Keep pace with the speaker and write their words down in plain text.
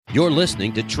You're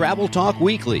listening to Travel Talk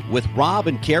Weekly with Rob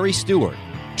and Carrie Stewart,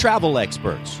 travel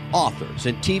experts, authors,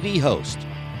 and TV hosts.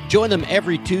 Join them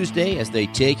every Tuesday as they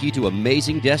take you to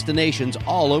amazing destinations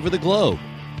all over the globe.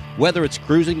 Whether it's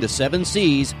cruising the 7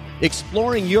 seas,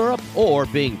 exploring Europe, or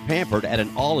being pampered at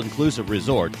an all-inclusive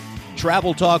resort,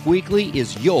 Travel Talk Weekly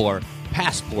is your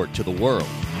passport to the world.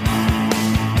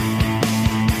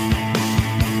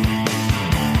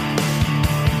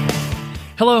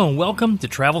 Hello and welcome to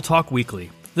Travel Talk Weekly.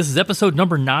 This is episode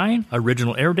number 9,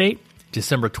 original air date,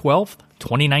 December 12th,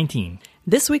 2019.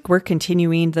 This week we're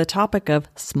continuing the topic of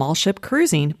small ship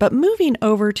cruising, but moving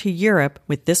over to Europe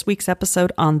with this week's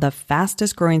episode on the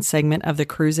fastest growing segment of the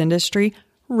cruise industry,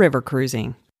 river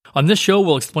cruising. On this show,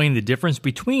 we'll explain the difference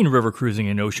between river cruising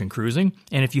and ocean cruising,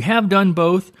 and if you have done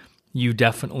both, you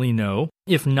definitely know.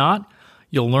 If not,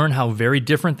 you'll learn how very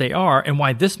different they are and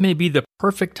why this may be the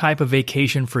perfect type of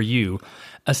vacation for you,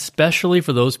 especially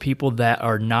for those people that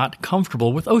are not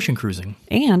comfortable with ocean cruising.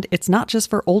 And it's not just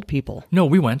for old people. No,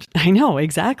 we went. I know,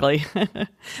 exactly.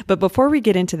 But before we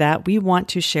get into that, we want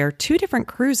to share 2 different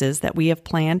cruises that we have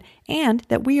planned and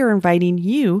that we are inviting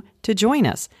you to join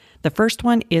us. The first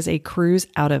one is a cruise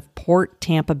out of Port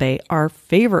Tampa Bay, our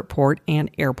favorite port and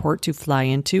airport to fly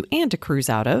into and to cruise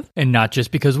out of. And not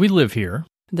just because we live here.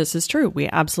 This is true. We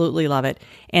absolutely love it.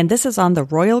 And this is on the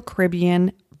Royal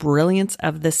Caribbean Brilliance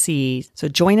of the Seas. So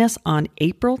join us on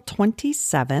April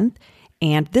 27th.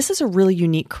 And this is a really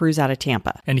unique cruise out of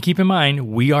Tampa. And to keep in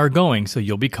mind, we are going, so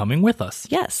you'll be coming with us.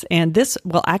 Yes, and this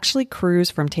will actually cruise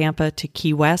from Tampa to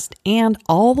Key West and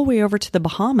all the way over to the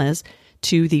Bahamas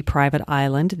to the private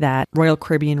island that Royal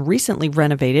Caribbean recently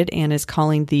renovated and is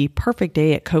calling the Perfect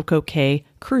Day at Coco Cay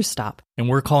cruise stop. And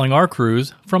we're calling our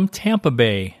cruise from Tampa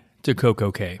Bay to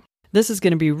Coco Cay. This is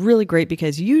going to be really great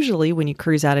because usually when you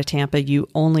cruise out of Tampa, you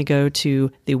only go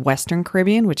to the Western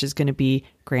Caribbean, which is going to be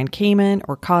Grand Cayman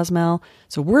or Cozumel.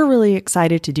 So we're really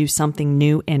excited to do something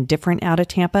new and different out of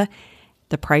Tampa.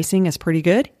 The pricing is pretty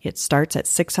good. It starts at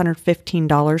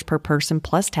 $615 per person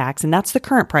plus tax, and that's the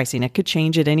current pricing. It could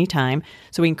change at any time.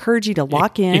 So we encourage you to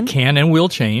lock in. It can and will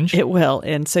change. It will.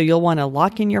 And so you'll want to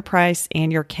lock in your price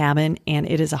and your cabin, and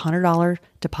it is a $100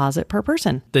 deposit per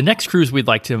person. The next cruise we'd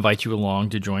like to invite you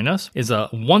along to join us is a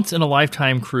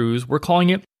once-in-a-lifetime cruise. We're calling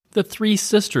it the Three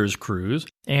Sisters Cruise,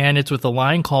 and it's with a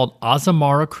line called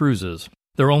Azamara Cruises.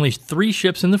 There are only 3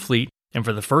 ships in the fleet, and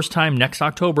for the first time next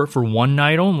October, for one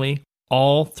night only,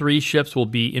 all 3 ships will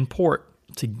be in port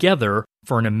together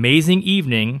for an amazing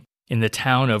evening in the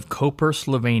town of Koper,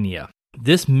 Slovenia.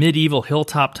 This medieval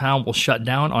hilltop town will shut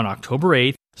down on October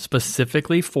 8th,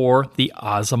 specifically for the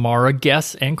Azamara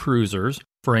guests and cruisers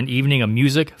for an evening of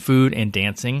music, food, and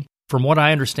dancing. From what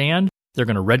I understand, they're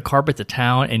going to red carpet the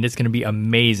town, and it's going to be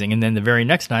amazing. And then the very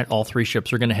next night, all 3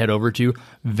 ships are going to head over to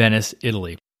Venice,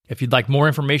 Italy. If you'd like more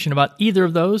information about either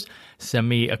of those, send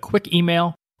me a quick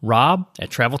email,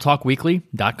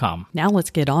 rob@traveltalkweekly.com. Now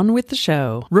let's get on with the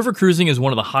show. River cruising is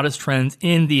one of the hottest trends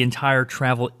in the entire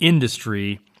travel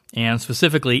industry, and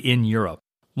specifically in Europe.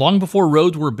 Long before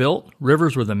roads were built,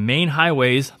 rivers were the main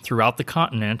highways throughout the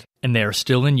continent, and they are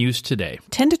still in use today.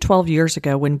 10 to 12 years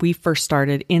ago, when we first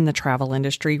started in the travel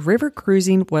industry, river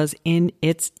cruising was in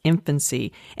its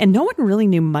infancy, and no one really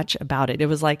knew much about it. It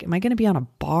was like, am I going to be on a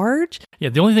barge? Yeah,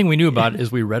 the only thing we knew about it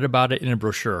is we read about it in a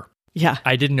brochure. Yeah.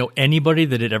 I didn't know anybody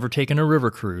that had ever taken a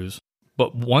river cruise,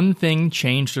 but one thing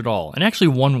changed it all. And actually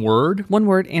one word. One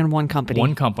word and one company.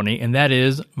 One company, and that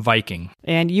is Viking.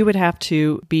 And you would have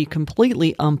to be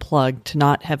completely unplugged to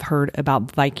not have heard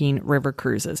about Viking river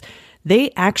cruises. They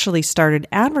actually started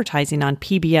advertising on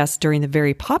PBS during the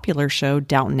very popular show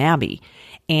Downton Abbey.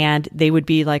 And they would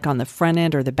be like on the front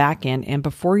end or the back end. And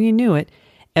before you knew it,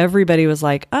 everybody was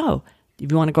like, oh, if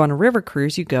you want to go on a river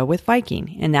cruise, you go with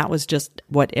Viking. And that was just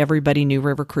what everybody knew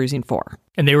river cruising for.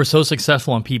 And they were so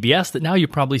successful on PBS that now you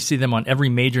probably see them on every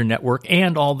major network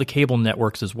and all the cable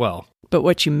networks as well. But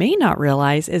what you may not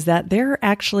realize is that there are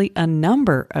actually a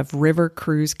number of river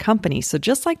cruise companies. So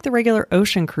just like the regular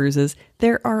ocean cruises,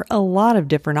 there are a lot of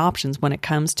different options when it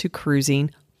comes to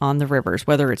cruising on the rivers,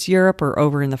 whether it's Europe or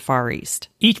over in the Far East.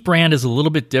 Each brand is a little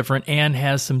bit different and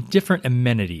has some different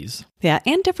amenities. Yeah,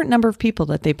 and different number of people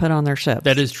that they put on their ships.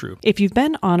 That is true. If you've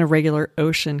been on a regular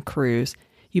ocean cruise,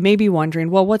 you may be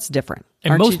wondering, well, what's different?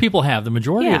 And most people have. The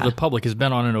majority of Yeah. the public has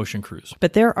been on an ocean cruise.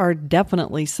 But there are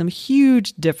definitely some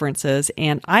huge differences,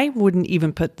 and I wouldn't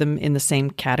even put them in the same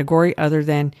category other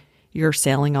than you're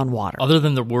sailing on water. Other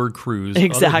than the word cruise.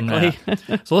 Exactly.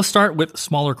 So let's start with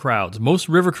smaller crowds. Most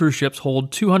river cruise ships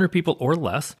hold 200 people or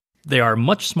less. They are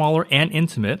much smaller and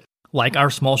intimate, like our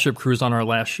small ship cruise on our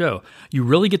last show. You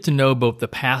really get to know both the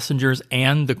passengers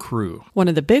and the crew. One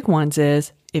of the big ones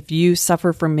is if you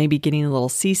suffer from maybe getting a little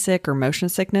seasick or motion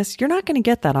sickness, you're not going to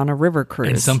get that on a river cruise.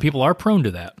 And some people are prone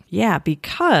to that. Yeah,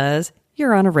 because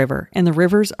you're on a river, and the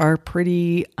rivers are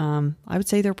pretty, I would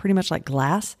say they're pretty much like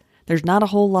glass. There's not a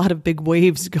whole lot of big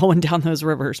waves going down those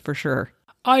rivers for sure.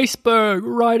 Iceberg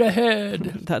right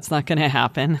ahead. That's not going to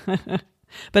happen.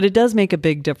 But it does make a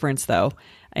big difference, though,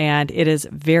 and it is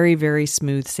very, very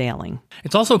smooth sailing.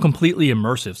 It's also completely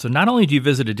immersive. So not only do you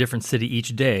visit a different city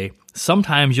each day,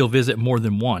 sometimes you'll visit more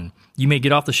than one. You may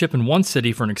get off the ship in one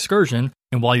city for an excursion,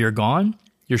 and while you're gone,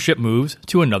 your ship moves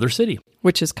to another city.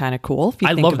 Which is kind of cool if you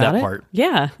think love about that it. part.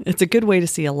 Yeah, it's a good way to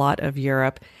see a lot of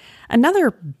Europe.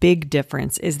 Another big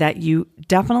difference is that you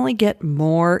definitely get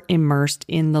more immersed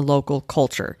in the local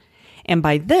culture. And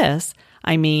by this,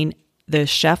 I mean the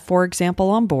chef, for example,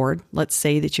 on board, let's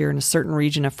say that you're in a certain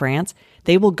region of France,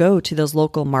 they will go to those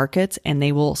local markets and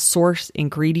they will source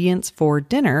ingredients for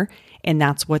dinner, and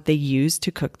that's what they use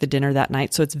to cook the dinner that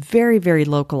night. So it's very, very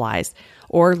localized.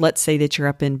 Or let's say that you're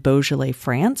up in Beaujolais,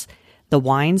 France. The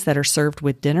wines that are served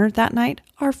with dinner that night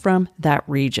are from that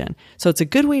region. So it's a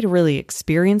good way to really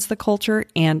experience the culture,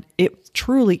 and it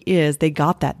truly is. They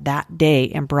got that day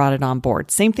and brought it on board.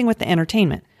 Same thing with the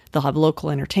entertainment. They'll have local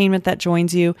entertainment that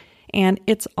joins you, and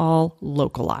it's all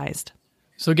localized.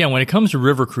 So again, when it comes to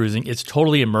river cruising, it's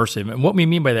totally immersive. And what we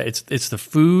mean by that, it's the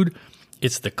food,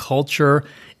 it's the culture,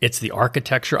 it's the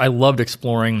architecture. I loved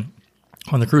exploring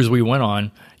on the cruise we went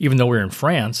on, even though we were in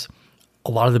France. A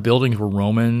lot of the buildings were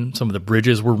Roman. Some of the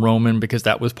bridges were Roman because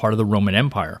that was part of the Roman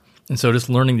Empire. And so just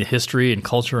learning the history and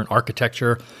culture and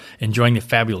architecture, enjoying the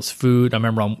fabulous food. I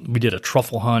remember we did a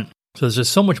truffle hunt. So there's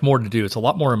just so much more to do. It's a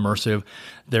lot more immersive.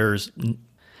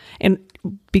 And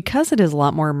because it is a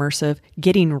lot more immersive,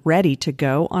 getting ready to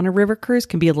go on a river cruise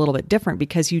can be a little bit different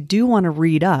because you do want to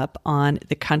read up on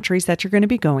the countries that you're going to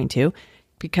be going to,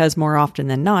 because more often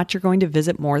than not, you're going to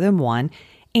visit more than one.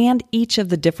 And each of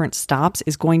the different stops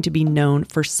is going to be known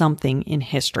for something in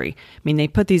history. I mean, they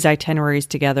put these itineraries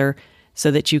together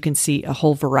so that you can see a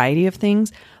whole variety of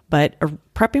things, but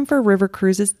prepping for a river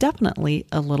cruise is definitely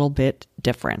a little bit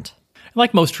different.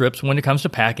 Like most trips, when it comes to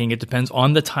packing, it depends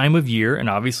on the time of year and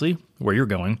obviously where you're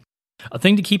going. A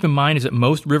thing to keep in mind is that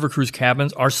most river cruise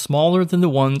cabins are smaller than the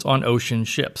ones on ocean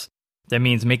ships. That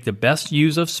means make the best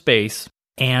use of space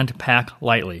and pack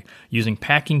lightly, using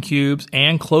packing cubes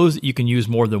and clothes that you can use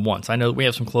more than once. I know that we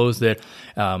have some clothes that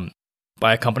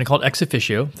by a company called Ex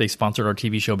Officio. They sponsored our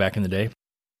TV show back in the day.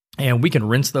 And we can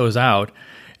rinse those out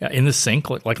in the sink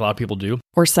like a lot of people do.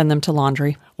 Or send them to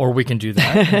laundry. Or we can do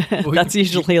that. That's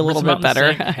usually a little bit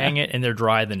better. Sink, hang it, and they're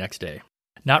dry the next day.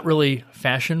 Not really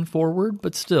fashion forward,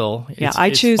 but still, it's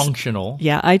functional.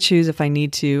 Yeah, I choose if I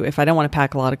need to. If I don't want to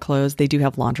pack a lot of clothes, they do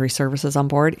have laundry services on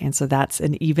board, and so that's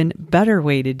an even better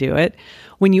way to do it.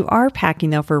 When you are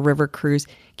packing, though, for a river cruise,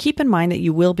 keep in mind that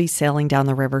you will be sailing down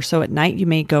the river. So at night, you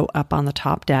may go up on the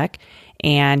top deck,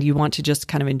 and you want to just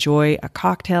kind of enjoy a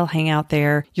cocktail, hang out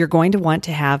there. You're going to want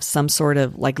to have some sort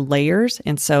of like layers,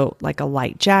 and so like a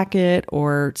light jacket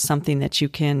or something that you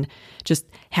can just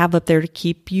have up there to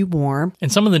keep you warm. And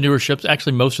some of the newer ships,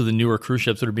 actually most of the newer cruise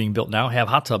ships that are being built now, have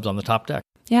hot tubs on the top deck.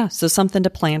 Yeah, so something to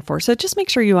plan for. So just make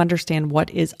sure you understand what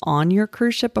is on your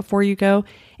cruise ship before you go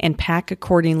and pack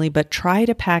accordingly, but try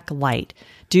to pack light.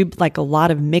 Do like a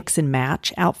lot of mix and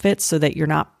match outfits so that you're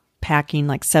not packing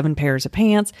like 7 pairs of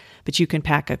pants, but you can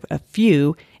pack a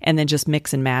few and then just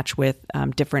mix and match with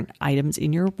different items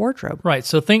in your wardrobe. Right,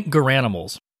 so think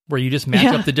Garanimals, where you just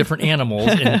match up the different animals,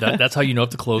 and that's how you know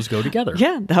if the clothes go together.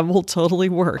 Yeah, that will totally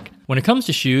work. When it comes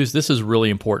to shoes, this is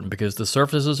really important because the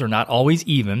surfaces are not always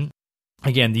even.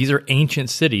 Again, these are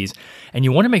ancient cities, and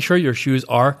you want to make sure your shoes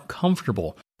are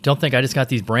comfortable. Don't think I just got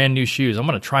these brand new shoes. I'm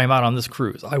going to try them out on this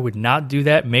cruise. I would not do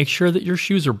that. Make sure that your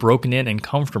shoes are broken in and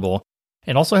comfortable,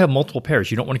 and also have multiple pairs.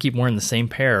 You don't want to keep wearing the same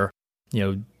pair,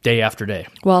 day after day.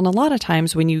 Well, and a lot of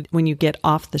times when you get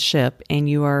off the ship and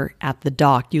you are at the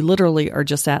dock, you literally are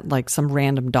just at like some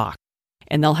random dock,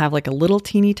 and they'll have like a little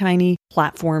teeny tiny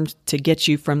platform to get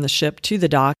you from the ship to the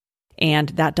dock. And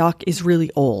that dock is really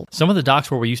old. Some of the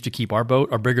docks where we used to keep our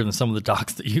boat are bigger than some of the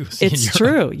docks that you see in Europe. It's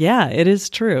true. Yeah, it is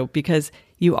true. Because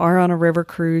you are on a river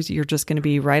cruise. You're just going to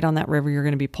be right on that river. You're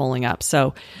going to be pulling up.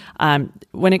 So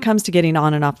when it comes to getting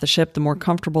on and off the ship, the more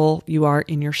comfortable you are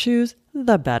in your shoes,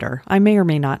 the better. I may or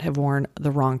may not have worn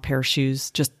the wrong pair of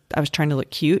shoes. I was trying to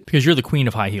look cute. Because you're the queen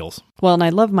of high heels. Well, and I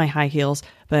love my high heels,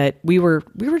 But we were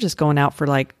just going out for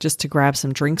just to grab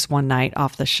some drinks one night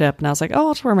off the ship. And I was like, oh,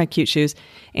 I'll just wear my cute shoes.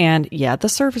 And yeah, the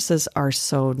surfaces are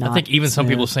so not I think even some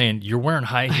people saying, you're wearing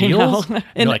high heels? And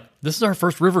you're like, this is our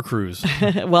first river cruise.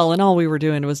 Well, and all we were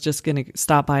doing was just going to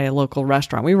stop by a local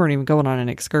restaurant. We weren't even going on an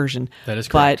excursion. That is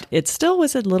correct. But it still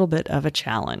was a little bit of a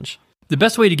challenge. The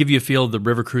best way to give you a feel of the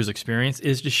river cruise experience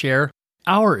is to share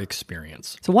our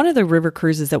experience. So one of the river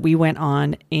cruises that we went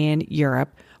on in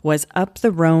Europe was up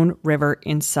the Rhone River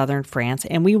in southern France,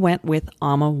 and we went with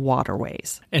AMA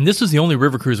Waterways. And this was the only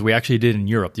river cruise we actually did in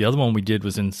Europe. The other one we did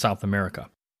was in South America.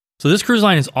 So this cruise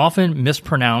line is often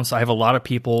mispronounced. I have a lot of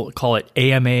people call it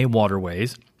AMA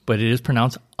Waterways, but it is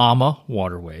pronounced AMA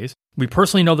Waterways. We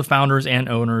personally know the founders and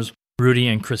owners, Rudy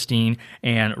and Christine,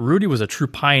 and Rudy was a true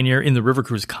pioneer in the river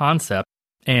cruise concept,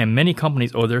 and many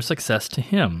companies owe their success to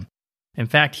him. In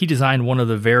fact, he designed one of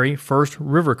the very first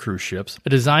river cruise ships, a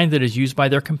design that is used by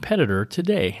their competitor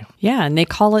today. Yeah, and they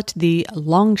call it the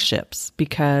long ships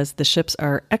because the ships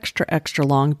are extra, extra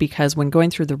long because when going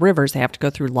through the rivers, they have to go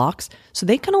through locks, so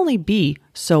they can only be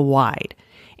so wide.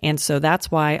 And so that's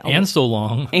why... And so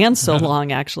long. And so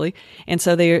long, actually. And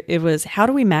so it was, how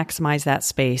do we maximize that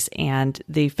space? And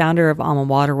the founder of AMA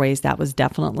Waterways, that was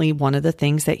definitely one of the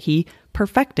things that he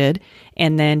perfected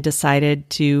and then decided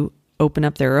to open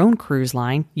up their own cruise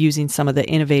line using some of the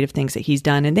innovative things that he's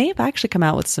done. And they have actually come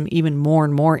out with some even more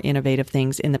and more innovative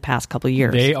things in the past couple of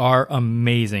years. They are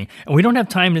amazing. And we don't have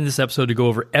time in this episode to go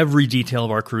over every detail of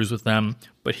our cruise with them,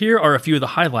 but here are a few of the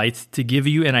highlights to give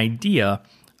you an idea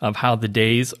of how the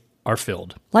days are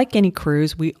filled. Like any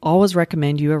cruise, we always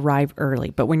recommend you arrive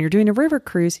early, but when you're doing a river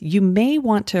cruise, you may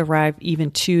want to arrive even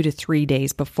 2 to 3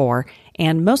 days before,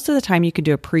 and most of the time you can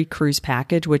do a pre-cruise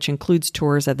package, which includes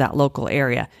tours of that local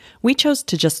area. We chose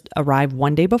to just arrive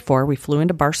 1 day before. We flew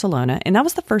into Barcelona, and that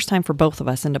was the first time for both of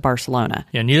us into Barcelona.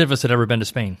 Yeah, neither of us had ever been to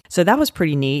Spain. So that was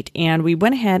pretty neat, and we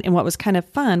went ahead, and what was kind of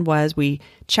fun was we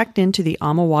checked into the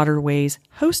AMA Waterways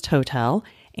host hotel,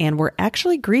 and we're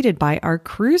actually greeted by our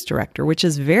cruise director, which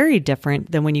is very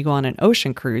different than when you go on an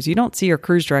ocean cruise. You don't see your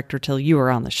cruise director till you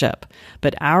are on the ship.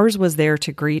 But ours was there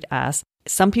to greet us.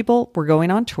 Some people were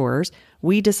going on tours.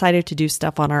 We decided to do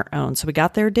stuff on our own. So we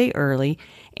got there a day early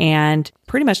and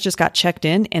pretty much just got checked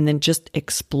in and then just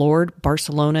explored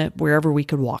Barcelona wherever we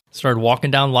could walk. Started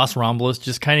walking down Las Ramblas,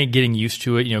 just kind of getting used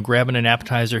to it, grabbing an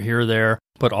appetizer here or there.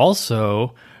 But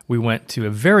also, we went to a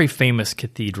very famous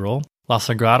cathedral, La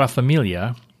Sagrada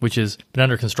Familia, which has been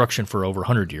under construction for over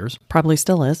 100 years. Probably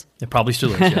still is. It probably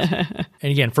still is, yes.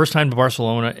 And again, first time to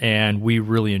Barcelona, and we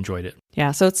really enjoyed it.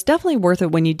 Yeah, so it's definitely worth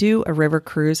it when you do a river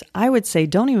cruise. I would say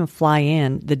don't even fly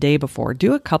in the day before.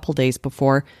 Do a couple days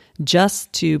before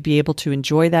just to be able to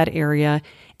enjoy that area.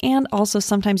 And also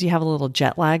sometimes you have a little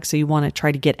jet lag, so you want to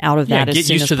try to get out of that as soon as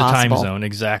possible. Yeah, get used to the time zone,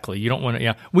 exactly. You don't want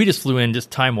to, we just flew in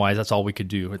just time-wise. That's all we could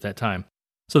do at that time.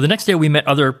 So the next day we met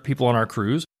other people on our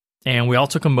cruise. And we all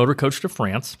took a motor coach to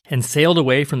France and sailed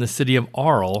away from the city of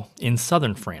Arles in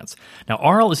southern France. Now,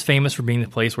 Arles is famous for being the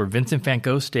place where Vincent van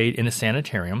Gogh stayed in a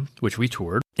sanitarium, which we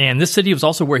toured. And this city was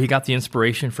also where he got the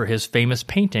inspiration for his famous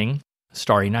painting,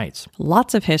 Starry Nights.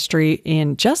 Lots of history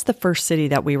in just the first city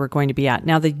that we were going to be at.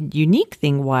 Now, the unique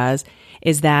thing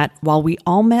is that while we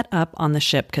all met up on the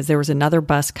ship, because there was another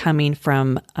bus coming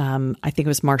from, I think it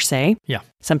was Marseille. Yeah.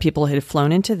 Some people had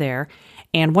flown into there.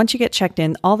 And once you get checked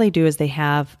in, all they do is they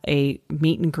have a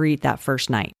meet and greet that first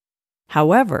night.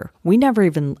 However,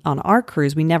 on our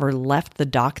cruise, we never left the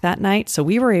dock that night. So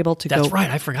we were able to That's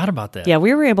right. I forgot about that. Yeah,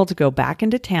 we were able to go back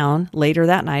into town later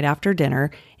that night after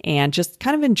dinner and just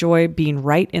kind of enjoy being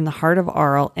right in the heart of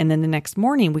Arles. And then the next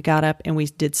morning we got up and we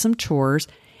did some tours.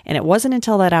 And it wasn't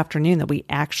until that afternoon that we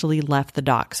actually left the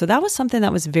dock. So that was something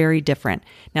that was very different.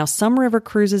 Now, some river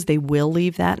cruises, they will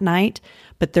leave that night,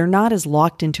 but they're not as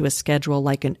locked into a schedule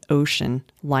like an ocean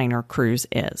liner cruise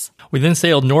is. We then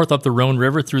sailed north up the Rhone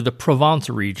River through the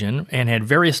Provence region and had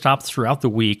various stops throughout the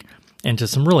week and to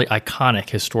some really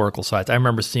iconic historical sites. I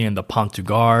remember seeing the Pont du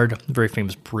Gard, a very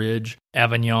famous bridge,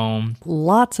 Avignon.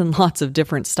 Lots and lots of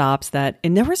different stops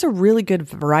and there was a really good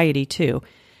variety too.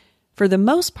 For the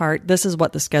most part, this is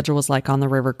what the schedule was like on the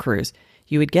river cruise.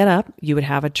 You would get up, you would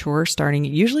have a tour starting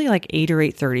usually like 8 or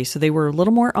 8:30. So they were a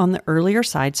little more on the earlier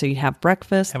side. So you'd have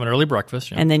breakfast. Have an early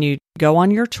breakfast. Yeah. And then you'd go on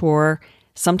your tour.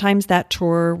 Sometimes that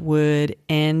tour would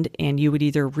end and you would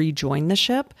either rejoin the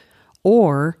ship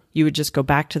or you would just go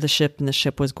back to the ship and the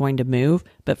ship was going to move.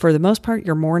 But for the most part,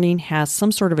 your morning has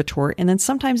some sort of a tour. And then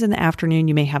sometimes in the afternoon,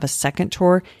 you may have a second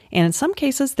tour. And in some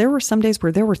cases, there were some days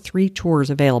where there were 3 tours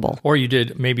available. Or you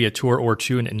did maybe a tour or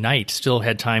 2 and at night still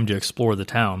had time to explore the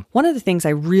town. One of the things I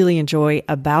really enjoy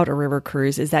about a river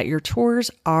cruise is that your tours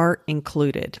are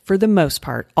included. For the most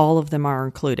part, all of them are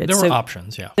included. There were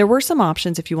options, yeah. There were some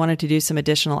options if you wanted to do some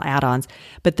additional add-ons.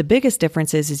 But the biggest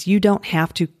difference is you don't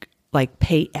have to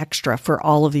pay extra for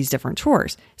all of these different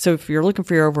tours. So if you're looking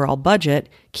for your overall budget,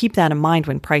 keep that in mind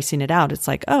when pricing it out. It's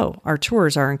like, oh, our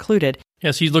tours are included.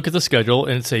 Yeah, so you look at the schedule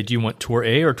and say, do you want tour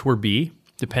A or tour B,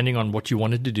 depending on what you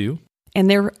wanted to do? And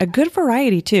they're a good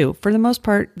variety too. For the most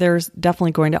part, there's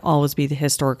definitely going to always be the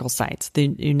historical sites, the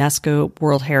UNESCO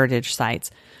World Heritage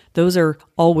sites. Those are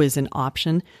always an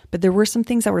option, but there were some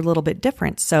things that were a little bit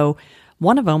different. So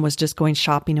one of them was just going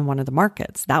shopping in one of the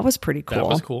markets. That was pretty cool. That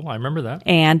was cool. I remember that.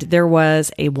 And there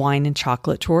was a wine and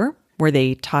chocolate tour where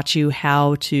they taught you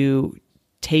how to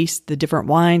taste the different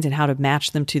wines and how to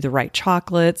match them to the right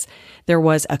chocolates. There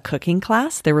was a cooking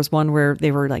class. There was one where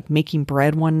they were making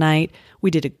bread one night.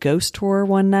 We did a ghost tour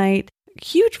one night.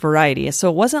 Huge variety. So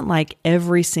it wasn't like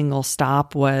every single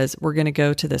stop was, we're going to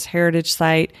go to this heritage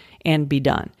site and be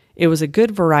done. It was a good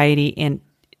variety. And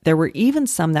there were even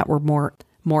some that were more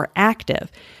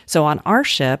active. So on our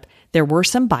ship, there were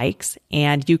some bikes,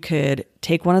 and you could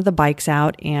take one of the bikes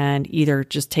out and either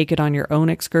just take it on your own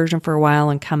excursion for a while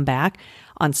and come back.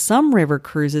 On some river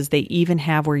cruises, they even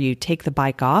have where you take the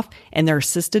bike off and they're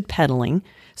assisted pedaling.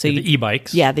 So the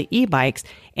e-bikes. Yeah, the e-bikes.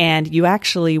 And you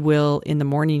actually will, in the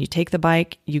morning, you take the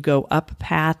bike, you go up a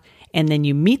path, and then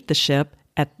you meet the ship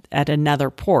at another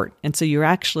port. And so you're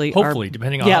actually... Hopefully,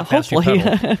 depending on how fast you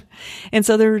pedal. And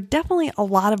so there are definitely a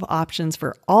lot of options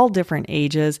for all different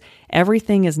ages.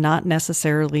 Everything is not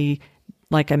necessarily,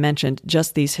 like I mentioned,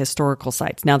 just these historical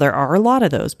sites. Now, there are a lot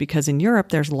of those because in Europe,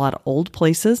 there's a lot of old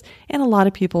places, and a lot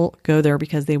of people go there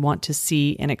because they want to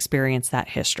see and experience that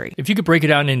history. If you could break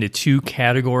it out into 2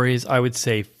 categories, I would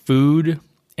say food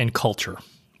and culture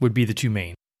would be the 2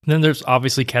 main. And then there's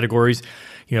obviously categories,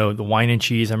 the wine and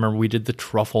cheese. I remember we did the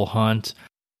truffle hunt.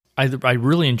 I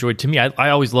really enjoyed, to me,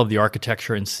 I always love the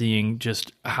architecture and seeing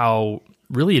just how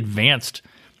really advanced,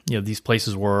 these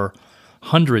places were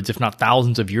hundreds, if not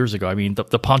thousands of years ago. I mean,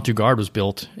 the Pont du Gard was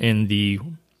built in the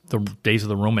days of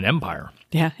the Roman Empire.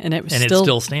 Yeah, and it's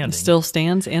still standing. It still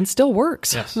stands and still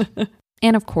works. Yes.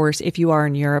 And of course, if you are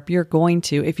in Europe,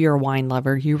 if you're a wine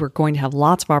lover, you are going to have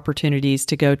lots of opportunities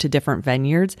to go to different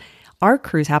vineyards. Our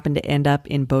cruise happened to end up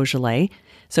in Beaujolais.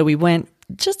 So we went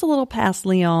just a little past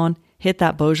Lyon, hit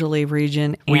that Beaujolais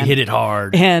region. We hit it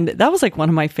hard. And that was one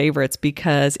of my favorites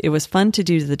because it was fun to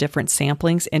do the different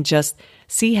samplings and just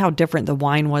see how different the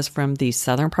wine was from the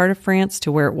southern part of France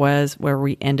to where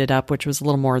we ended up, which was a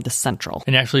little more of the central.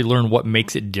 And actually learn what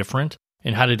makes it different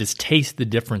and how to just taste the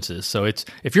differences. So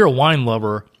if you're a wine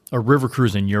lover, a river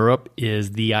cruise in Europe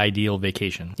is the ideal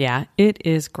vacation. Yeah, it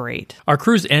is great. Our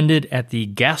cruise ended at the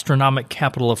gastronomic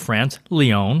capital of France,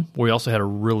 Lyon, where we also had a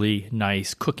really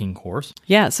nice cooking course.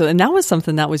 Yeah, and that was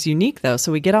something that was unique, though.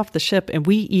 So we get off the ship, and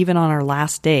we, even on our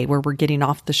last day, where we're getting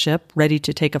off the ship, ready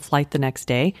to take a flight the next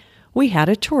day, we had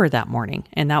a tour that morning,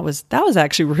 and that was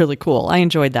actually really cool. I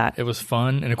enjoyed that. It was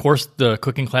fun, and of course, the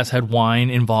cooking class had wine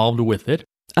involved with it.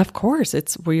 Of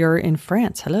course, we are in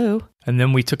France. Hello. And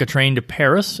then we took a train to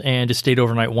Paris and just stayed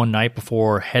overnight one night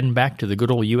before heading back to the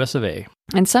good old US of A.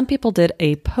 And some people did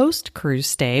a post-cruise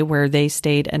stay where they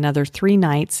stayed another 3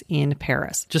 nights in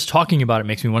Paris. Just talking about it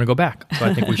makes me want to go back. So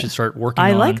I think we should start working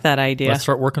I like that idea. Let's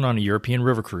start working on a European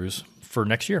river cruise for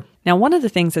next year. Now, one of the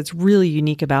things that's really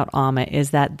unique about AMA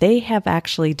is that they have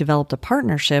actually developed a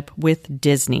partnership with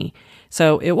Disney.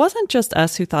 So it wasn't just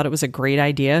us who thought it was a great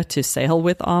idea to sail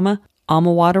with AMA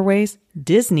Waterways.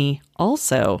 Disney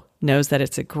also knows that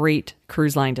it's a great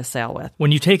cruise line to sail with.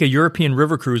 When you take a European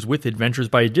river cruise with Adventures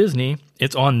by Disney,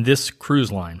 it's on this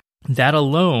cruise line. That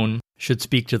alone should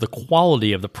speak to the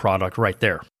quality of the product right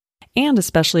there. And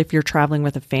especially if you're traveling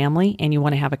with a family and you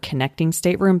want to have a connecting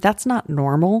stateroom, that's not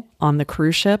normal on the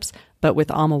cruise ships. But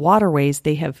with AMA Waterways,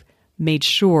 they have made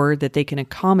sure that they can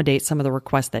accommodate some of the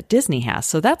requests that Disney has.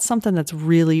 So that's something that's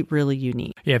really, really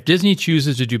unique. Yeah, if Disney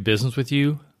chooses to do business with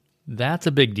you, that's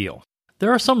a big deal.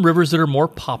 There are some rivers that are more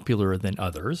popular than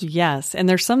others. Yes, and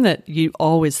there's some that you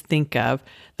always think of.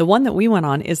 The one that we went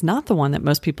on is not the one that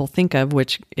most people think of,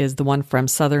 which is the one from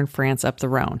southern France up the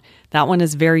Rhone. That one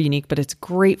is very unique, but it's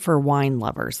great for wine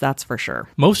lovers, that's for sure.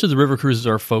 Most of the river cruises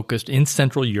are focused in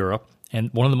Central Europe,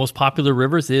 and one of the most popular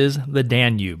rivers is the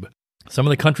Danube. Some of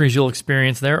the countries you'll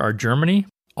experience there are Germany,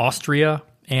 Austria,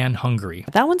 and Hungary.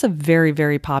 That one's a very,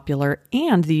 very popular.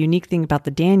 And the unique thing about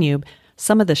the Danube,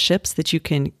 some of the ships that you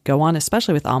can go on,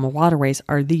 especially with AMA Waterways,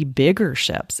 are the bigger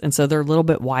ships. And so they're a little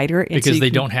bit wider. Because they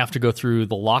don't have to go through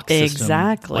the lock system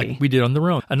exactly like we did on the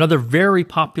Rhone. Another very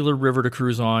popular river to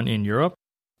cruise on in Europe,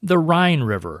 the Rhine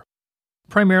River.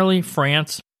 Primarily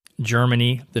France,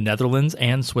 Germany, the Netherlands,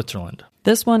 and Switzerland.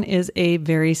 This one is a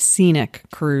very scenic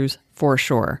cruise for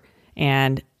sure.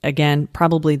 And again,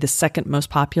 probably the second most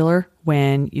popular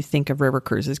when you think of river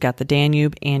cruises. Got the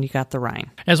Danube and you got the Rhine.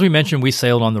 As we mentioned, we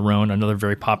sailed on the Rhone, another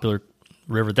very popular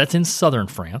river that's in southern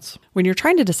France. When you're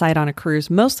trying to decide on a cruise,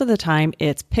 most of the time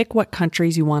it's pick what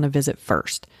countries you want to visit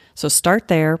first. So start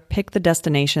there, pick the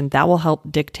destination. That will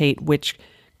help dictate which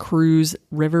cruise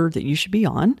river that you should be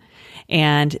on.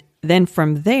 And then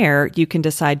from there, you can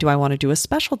decide, do I want to do a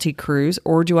specialty cruise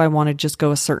or do I want to just go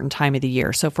a certain time of the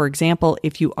year? So for example,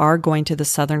 if you are going to the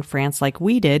southern France like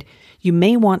we did, you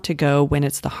may want to go when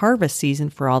it's the harvest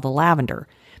season for all the lavender.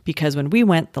 Because when we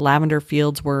went, the lavender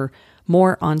fields were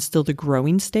more on still the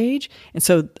growing stage. And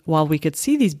so while we could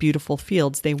see these beautiful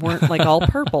fields, they weren't like all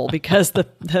purple because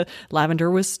the lavender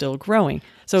was still growing.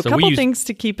 So a couple things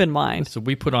to keep in mind. So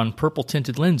we put on purple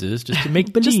tinted lenses just to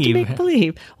make but believe. Just to make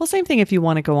believe. Well, same thing if you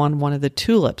want to go on one of the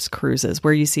tulips cruises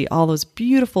where you see all those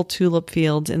beautiful tulip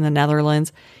fields in the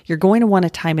Netherlands. You're going to want to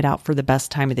time it out for the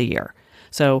best time of the year.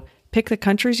 So pick the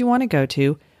countries you want to go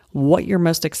to, what you're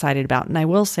most excited about. And I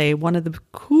will say one of the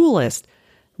coolest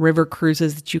river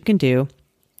cruises that you can do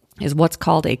is what's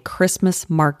called a Christmas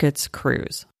markets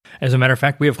cruise. As a matter of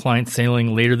fact, we have clients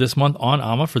sailing later this month on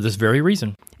AMA for this very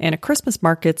reason. And a Christmas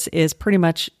markets is pretty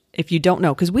much, if you don't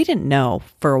know, because we didn't know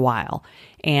for a while,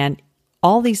 and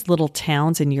all these little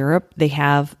towns in Europe, they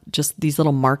have just these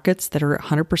little markets that are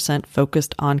 100%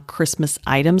 focused on Christmas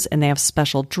items, and they have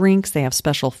special drinks, they have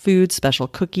special foods, special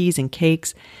cookies and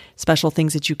cakes, special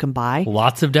things that you can buy.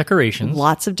 Lots of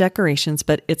decorations.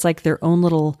 But it's like their own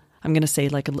little, I'm going to say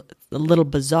like a little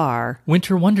bazaar.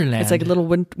 Winter Wonderland. It's like a little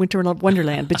winter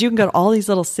wonderland. But you can go to all these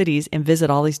little cities and visit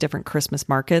all these different Christmas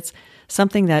markets,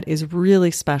 something that is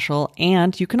really special,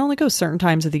 and you can only go certain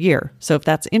times of the year. So if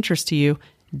that's interest to you,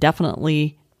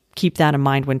 definitely keep that in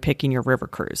mind when picking your river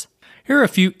cruise. Here are a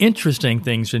few interesting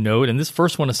things to note, and this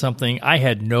first one is something I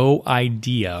had no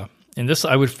idea. And this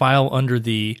I would file under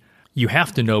the you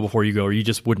have to know before you go or you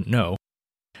just wouldn't know.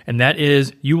 And that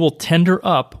is you will tender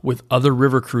up with other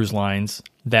river cruise lines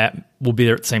that will be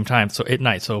there at the same time, so at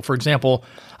night. So for example,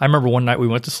 I remember one night we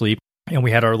went to sleep and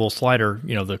we had our little slider,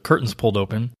 the curtains pulled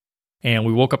open. And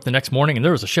we woke up the next morning and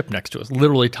there was a ship next to us,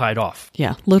 literally tied off.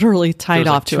 Yeah, literally tied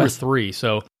off to us. Two or three.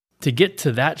 So to get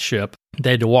to that ship, they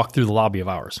had to walk through the lobby of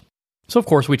ours. So of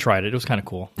course we tried it. It was kind of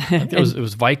cool. It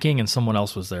was Viking and someone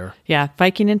else was there. Yeah,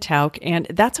 Viking and Tauk. And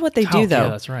that's what they do though. Yeah,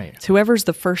 that's right. It's whoever's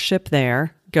the first ship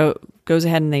there goes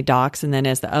ahead and they docks. And then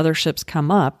as the other ships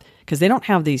come up, because they don't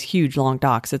have these huge long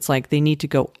docks, it's like they need to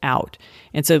go out.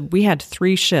 And so we had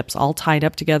 3 ships all tied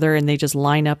up together and they just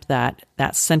line up that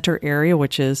center area,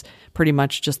 which is pretty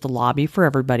much just the lobby for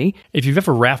everybody. If you've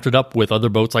ever rafted up with other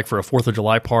boats, like for a 4th of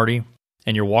July party,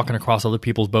 and you're walking across other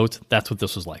people's boats, that's what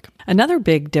this was like. Another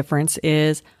big difference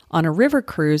is on a river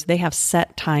cruise, they have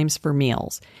set times for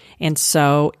meals. And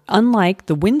so unlike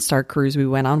the Windstar cruise we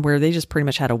went on, where they just pretty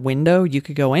much had a window, you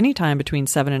could go anytime between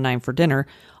 7 and 9 for dinner.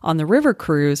 On the river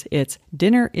cruise, it's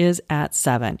dinner is at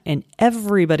 7 and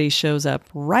everybody shows up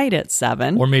right at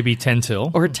 7. Or maybe 10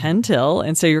 till. Or 10 till.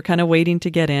 And so you're kind of waiting to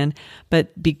get in.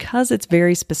 But because it's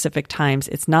very specific times,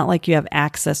 it's not like you have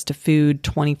access to food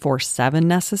 24/7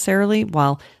 necessarily.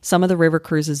 While some of the river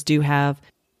cruises do have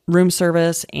room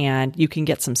service and you can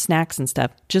get some snacks and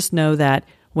stuff, just know that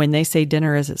when they say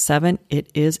dinner is at 7, it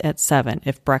is at 7.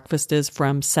 If breakfast is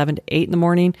from 7 to 8 in the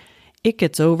morning, it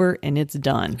gets over and it's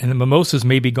done. And the mimosas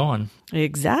may be gone.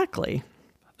 Exactly.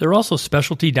 There are also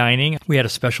specialty dining. We had a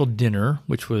special dinner,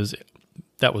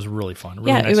 that was really fun.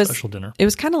 Really nice special dinner. It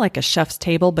was kind of like a chef's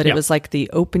table, but it was like the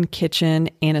open kitchen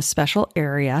in a special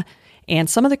area. And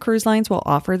some of the cruise lines will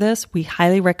offer this. We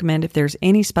highly recommend if there's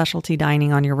any specialty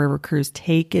dining on your river cruise,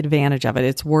 take advantage of it.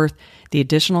 It's worth the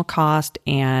additional cost.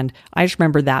 And I just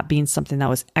remember that being something that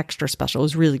was extra special. It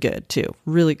was really good too.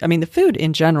 Really, I mean, the food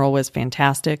in general was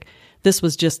fantastic. This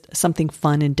was just something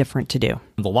fun and different to do.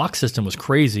 The lock system was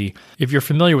crazy. If you're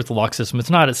familiar with the lock system,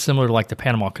 it's not as similar to like the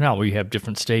Panama Canal where you have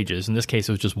different stages. In this case,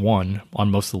 it was just one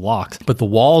on most of the locks. But the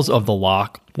walls of the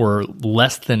lock were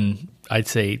less than, I'd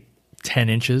say, 10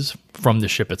 inches from the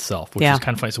ship itself, which is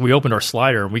kind of funny. So we opened our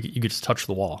slider and you could just touch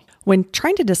the wall. When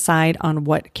trying to decide on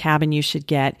what cabin you should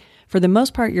get, for the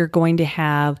most part, you're going to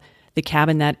have the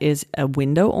cabin that is a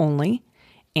window only.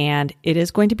 And it is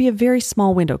going to be a very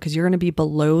small window because you're going to be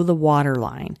below the water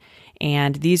line.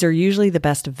 And these are usually the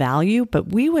best value, but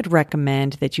we would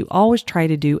recommend that you always try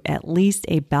to do at least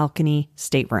a balcony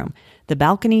stateroom. The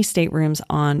balcony staterooms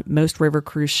on most river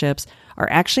cruise ships are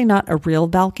actually not a real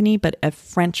balcony, but a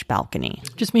French balcony.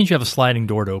 Just means you have a sliding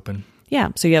door to open. Yeah,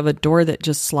 so you have a door that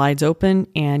just slides open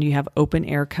and you have open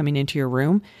air coming into your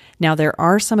room. Now, there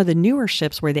are some of the newer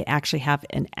ships where they actually have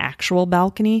an actual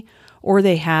balcony, or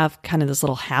they have kind of this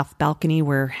little half balcony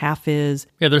where half is...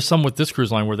 Yeah, there's some with this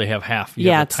cruise line where they have half.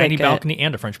 You have a tiny balcony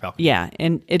and a French balcony. Yeah,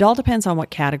 and it all depends on what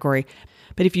category.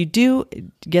 But if you do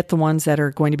get the ones that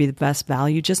are going to be the best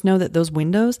value, just know that those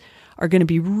windows are going to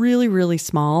be really, really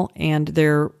small, and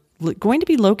they're going to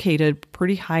be located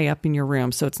pretty high up in your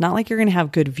room. So it's not like you're going to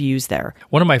have good views there.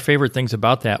 One of my favorite things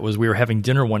about that was we were having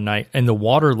dinner one night, and the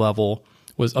water level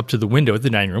was up to the window at the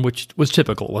dining room, which was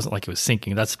typical. It wasn't like it was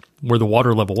sinking. That's where the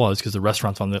water level was because the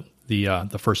restaurant's on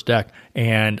the first deck.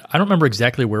 And I don't remember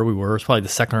exactly where we were. It was probably the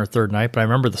second or third night, but I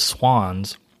remember the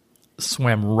swans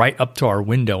swam right up to our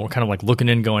window. We're kind of like looking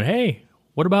in going, hey,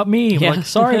 what about me? Yeah. We're like,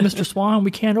 sorry, Mr. Swan,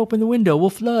 we can't open the window. We'll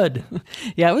flood.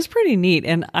 Yeah, it was pretty neat.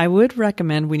 And I would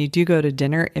recommend when you do go to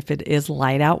dinner, if it is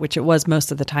light out, which it was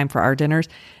most of the time for our dinners,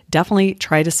 definitely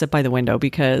try to sit by the window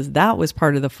because that was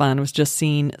part of the fun, was just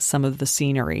seeing some of the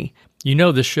scenery. You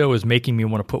know, this show is making me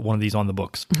want to put one of these on the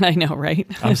books. I know, right?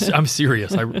 I'm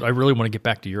serious. I really want to get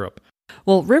back to Europe.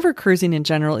 Well, river cruising in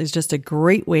general is just a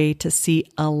great way to see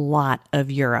a lot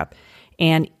of Europe.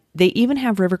 And they even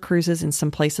have river cruises in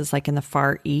some places like in the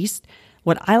Far East.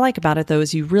 What I like about it, though,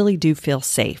 is you really do feel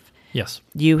safe. Yes.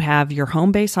 You have your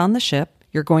home base on the ship.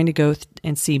 You're going to go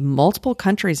and see multiple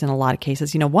countries in a lot of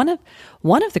cases. You know, one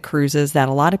of the cruises that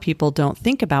a lot of people don't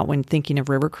think about when thinking of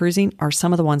river cruising are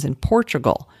some of the ones in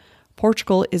Portugal.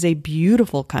 Portugal is a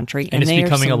beautiful country. And it's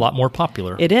becoming a lot more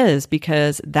popular. It is,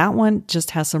 because that one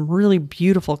just has some really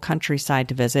beautiful countryside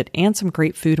to visit and some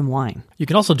great food and wine. You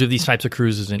can also do these types of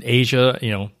cruises in Asia,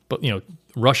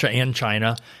 Russia and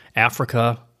China,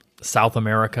 Africa, South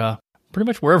America, pretty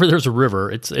much wherever there's a river.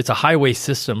 It's a highway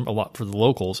system a lot for the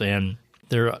locals, and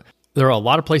there are a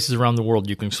lot of places around the world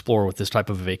you can explore with this type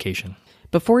of a vacation.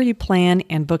 Before you plan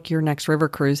and book your next river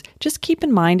cruise, just keep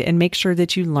in mind and make sure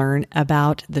that you learn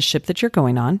about the ship that you're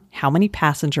going on, how many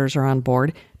passengers are on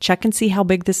board, check and see how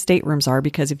big the staterooms are,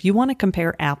 because if you want to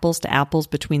compare apples to apples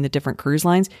between the different cruise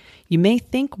lines, you may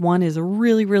think one is a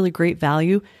really, really great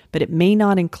value, but it may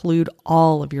not include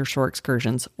all of your shore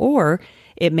excursions, or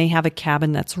it may have a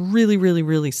cabin that's really, really,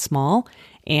 really small,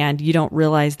 and you don't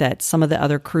realize that some of the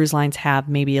other cruise lines have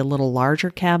maybe a little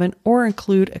larger cabin or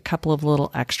include a couple of little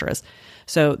extras.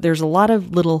 So there's a lot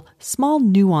of little small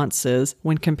nuances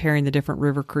when comparing the different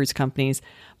river cruise companies,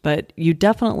 but you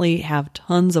definitely have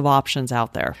tons of options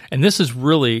out there. And this is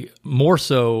really much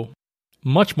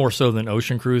more so than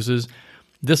ocean cruises.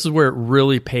 This is where it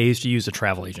really pays to use a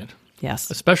travel agent.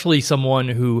 Yes. Especially someone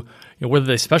who, whether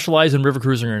they specialize in river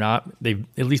cruising or not, they've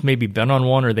at least maybe been on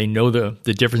one, or they know the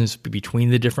difference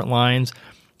between the different lines.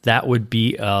 That would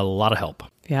be a lot of help.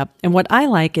 Yep. And what I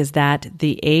like is that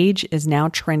the age is now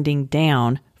trending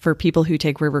down for people who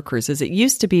take river cruises. It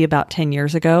used to be about 10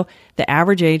 years ago. The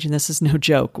average age, and this is no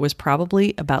joke, was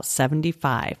probably about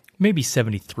 75. Maybe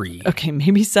 73. Okay,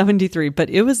 maybe 73, but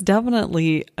it was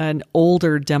definitely an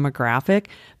older demographic.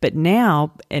 But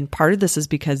now, and part of this is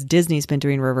because Disney's been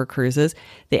doing river cruises,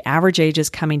 the average age is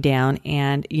coming down.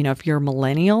 And, if you're a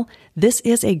millennial, this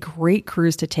is a great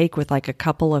cruise to take with like a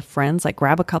couple of friends, like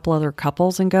grab a couple other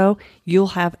couples and go. You'll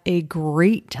have a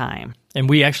great time. And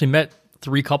we actually met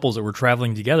 3 couples that were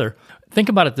traveling together. Think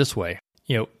about it this way.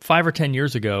 5 or 10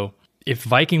 years ago, if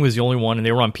Viking was the only one and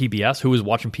they were on PBS, who was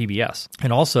watching PBS?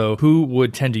 And also, who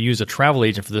would tend to use a travel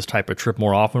agent for this type of trip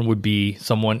more often would be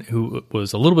someone who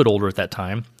was a little bit older at that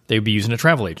time. They would be using a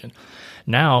travel agent.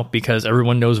 Now, because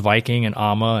everyone knows Viking and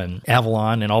AMA and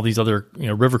Avalon and all these other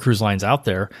river cruise lines out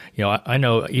there, I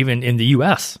know even in the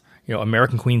U.S.,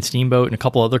 American Queen Steamboat and a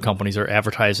couple other companies are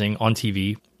advertising on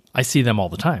TV. I see them all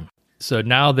the time. So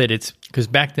now that because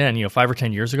back then, 5 or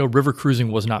 10 years ago, river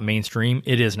cruising was not mainstream.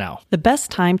 It is now. The best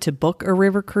time to book a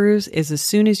river cruise is as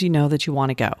soon as you know that you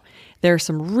want to go. There are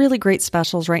some really great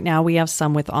specials right now. We have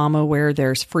some with AMA where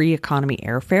there's free economy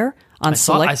airfare on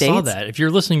select dates. I saw that. If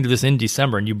you're listening to this in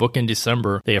December and you book in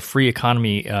December, they have free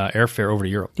economy airfare over to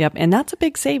Europe. Yep, and that's a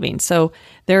big savings. So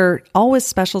there are always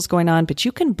specials going on, but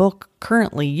you can book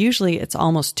currently. Usually it's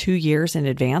almost 2 years in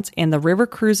advance, and the river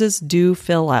cruises do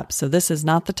fill up. So this is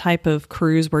not the type of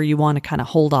cruise where you want to kind of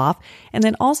hold off. And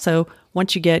then also,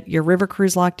 once you get your river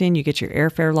cruise locked in, you get your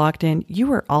airfare locked in,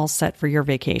 you are all set for your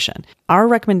vacation. Our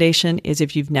recommendation is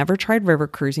if you've never tried river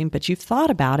cruising, but you've thought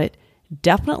about it,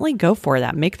 definitely go for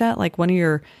that. Make that like one of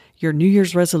your your New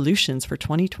Year's resolutions for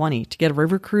 2020 to get a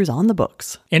river cruise on the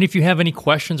books. And if you have any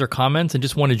questions or comments and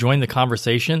just want to join the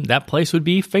conversation, that place would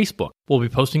be Facebook. We'll be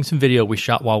posting some video we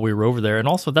shot while we were over there. And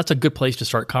also, that's a good place to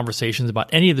start conversations about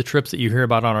any of the trips that you hear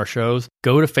about on our shows.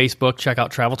 Go to Facebook, check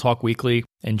out Travel Talk Weekly,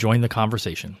 and join the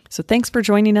conversation. So thanks for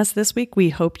joining us this week. We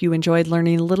hope you enjoyed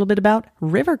learning a little bit about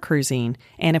river cruising.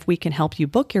 And if we can help you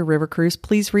book your river cruise,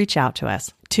 please reach out to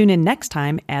us. Tune in next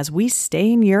time as we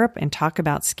stay in Europe and talk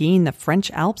about skiing the French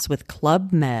Alps with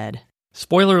Club Med.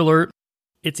 Spoiler alert,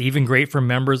 it's even great for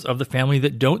members of the family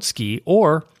that don't ski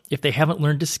or if they haven't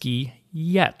learned to ski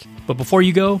yet. But before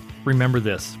you go, remember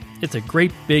this. It's a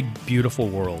great, big, beautiful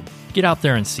world. Get out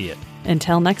there and see it.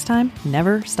 Until next time,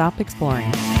 never stop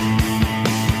exploring.